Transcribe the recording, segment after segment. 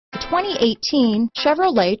2018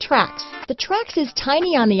 Chevrolet Trax. The Trax is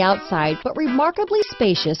tiny on the outside, but remarkably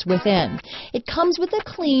spacious within. It comes with a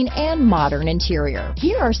clean and modern interior.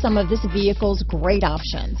 Here are some of this vehicle's great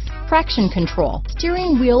options: traction control,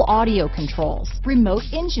 steering wheel audio controls, remote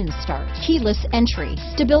engine start, keyless entry,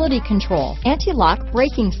 stability control, anti-lock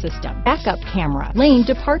braking system, backup camera, lane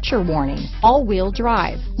departure warning, all-wheel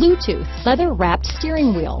drive, Bluetooth, leather-wrapped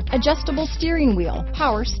steering wheel, adjustable steering wheel,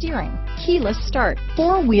 power steering, keyless start,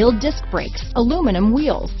 four-wheel disc brakes, aluminum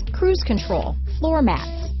wheels, cruise control, floor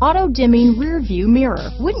mats, auto-dimming rear view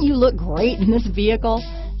mirror. Wouldn't you look great in this vehicle?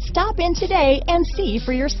 Stop in today and see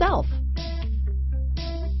for yourself.